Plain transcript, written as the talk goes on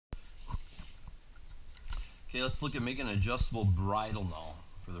Okay, let's look at making an adjustable bridle now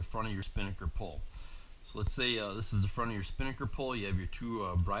for the front of your spinnaker pull. So let's say this is the front of your spinnaker pull. You have your two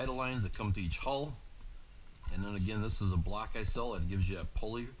bridle lines that come to each hull. And then again, this is a block I sell that gives you a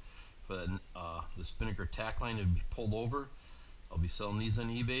pulley for that, the spinnaker tack line to be pulled over. I'll be selling these on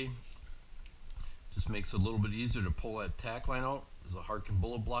eBay. Just makes it a little bit easier to pull that tack line out. There's a Harkin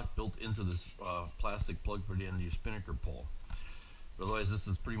bullet block built into this plastic plug for the end of your spinnaker pull. But otherwise, this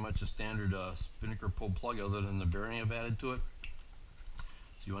is pretty much a standard spinnaker pull plug other than the bearing I've added to it.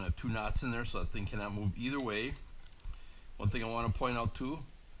 So you want to have two knots in there so that thing cannot move either way. One thing I want to point out too,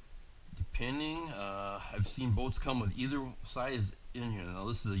 depending, I've seen boats come with either size in here. Now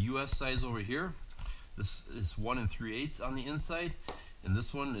this is a US size over here. This is 1 3/8 on the inside, and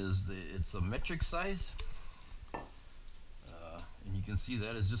this one is it's a metric size. And you can see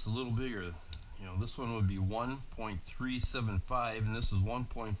that is just a little bigger. You know, this one would be 1.375, and this is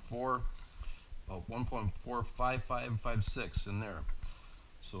 1.4, about 1.45556 in there.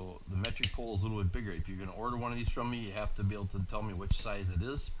 So the metric pole is a little bit bigger. If you're going to order one of these from me, you have to be able to tell me which size it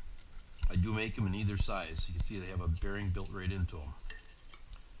is. I do make them in either size. You can see they have a bearing built right into them.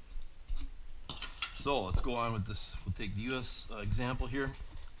 So let's go on with this. We'll take the US example here.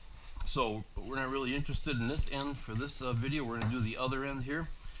 So, but we're not really interested in this end for this video. We're going to do the other end here.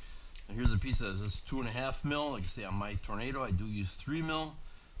 And here's a piece of this 2.5 mil. Like I say, on my Tornado, I do use 3 mil.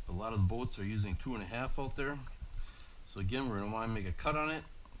 But a lot of the boats are using 2.5 out there. So again, we're going to want to make a cut on it.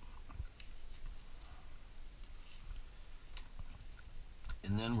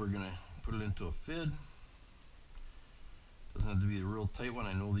 And then we're going to put it into a fid. Doesn't have to be a real tight one.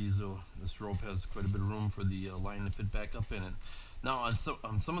 I know this rope has quite a bit of room for the line to fit back up in it. Now on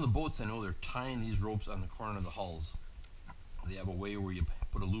some of the boats, I know they're tying these ropes on the corner of the hulls. They have a way where you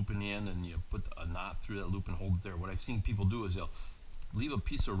put a loop in the end and you put a knot through that loop and hold it there. What I've seen people do is they'll leave a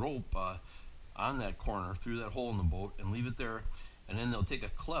piece of rope on that corner through that hole in the boat and leave it there, and then they'll take a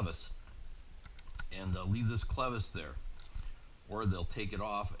clevis and leave this clevis there, or they'll take it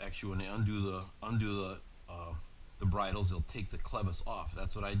off. Actually, when they undo the bridles, they'll take the clevis off.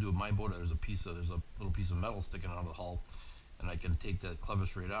 That's what I do with my boat. There's a little piece of metal sticking out of the hull, and I can take that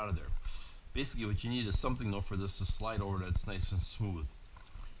clevis right out of there. Basically, what you need is something though for this to slide over that's nice and smooth.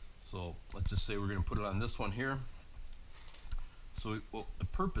 So let's just say we're going to put it on this one here. So the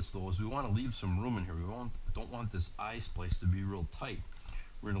purpose though is we want to leave some room in here. We don't want this eye splice to be real tight.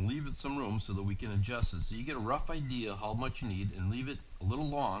 We're going to leave it some room so that we can adjust it. So you get a rough idea how much you need and leave it a little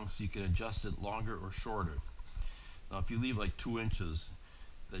long so you can adjust it longer or shorter. Now if you leave like 2 inches,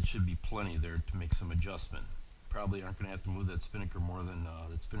 that should be plenty there to make some adjustment. Probably aren't going to have to move that spinnaker more than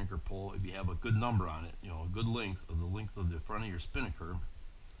that spinnaker pole. If you have a good number on it, you know, a good length of the front of your spinnaker,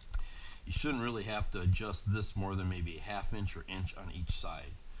 you shouldn't really have to adjust this more than maybe a 1/2 inch or inch on each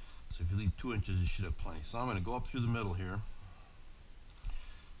side. So if you leave 2 inches, you should have plenty. So I'm going to go up through the middle here.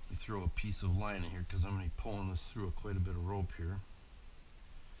 Let me throw a piece of line in here because I'm going to be pulling this through quite a bit of rope here.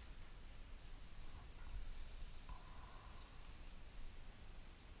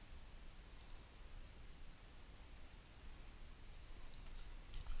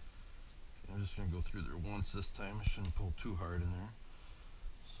 I'm just going to go through there once this time. I shouldn't pull too hard in there.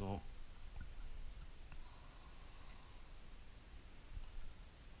 So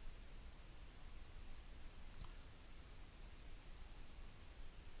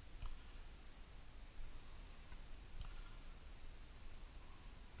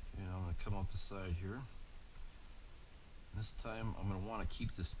I'm going to come out the side here. This time I'm going to want to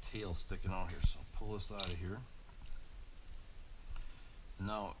keep this tail sticking out here, so I'll pull this out of here.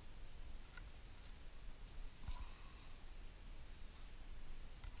 Now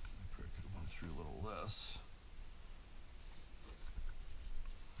a little less.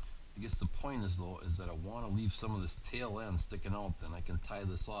 I guess the point is though is that I want to leave some of this tail end sticking out. Then I can tie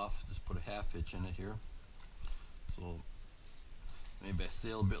this off, just put a 1/2 inch in it here. So maybe I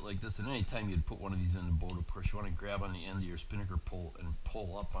sail a bit like this, and anytime you'd put one of these in the boat, of course you want to grab on the end of your spinnaker pole and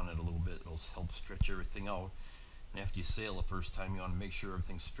pull up on it a little bit. It'll help stretch everything out. And after you sail the first time, you want to make sure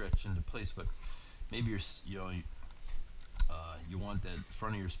everything's stretched into place. But maybe you want that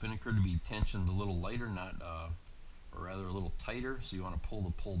front of your spinnaker to be tensioned a little lighter, or rather a little tighter, so you want to pull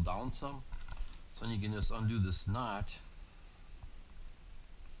the pole down some. So then you can just undo this knot,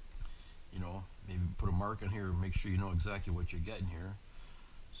 maybe put a mark on here and make sure you know exactly what you're getting here.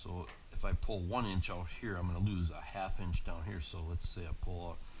 So if I pull 1 inch out here, I'm going to lose a 1/2 inch down here. So let's say I pull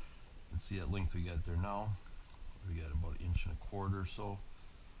out, let's see that length we got there now. We got about 1.25 inches or so.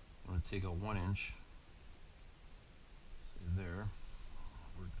 I'm going to take out 1 inch. There,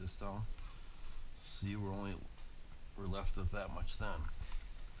 work this down. See, we're left with that much then.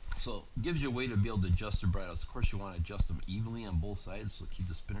 So it gives you a way to be able to adjust the bridles. Of course, you want to adjust them evenly on both sides, so keep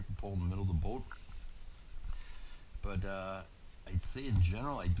the spinnaker pole in the middle of the boat. But I'd say in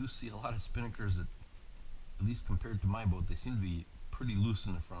general, I do see a lot of spinnakers that, at least compared to my boat, they seem to be pretty loose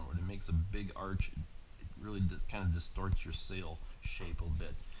in the front, where it makes a big arch. It really kind of distorts your sail shape a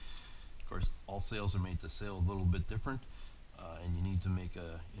bit. Of course, all sails are made to sail a little bit different, and you need to make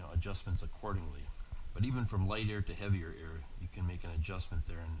adjustments accordingly. But even from light air to heavier air, you can make an adjustment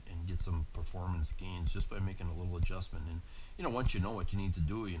there and get some performance gains just by making a little adjustment. And once you know what you need to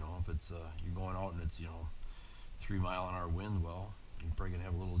do, if it's you're going out and it's 3 mile-an-hour wind, well, you're probably gonna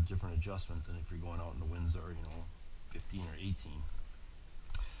have a little different adjustment than if you're going out and the winds are 15 or 18.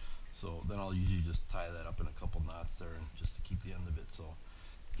 So then I'll usually just tie that up in a couple knots there, and just to keep the end of it. So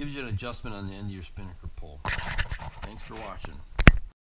it gives you an adjustment on the end of your spinnaker pole. Thanks for watching.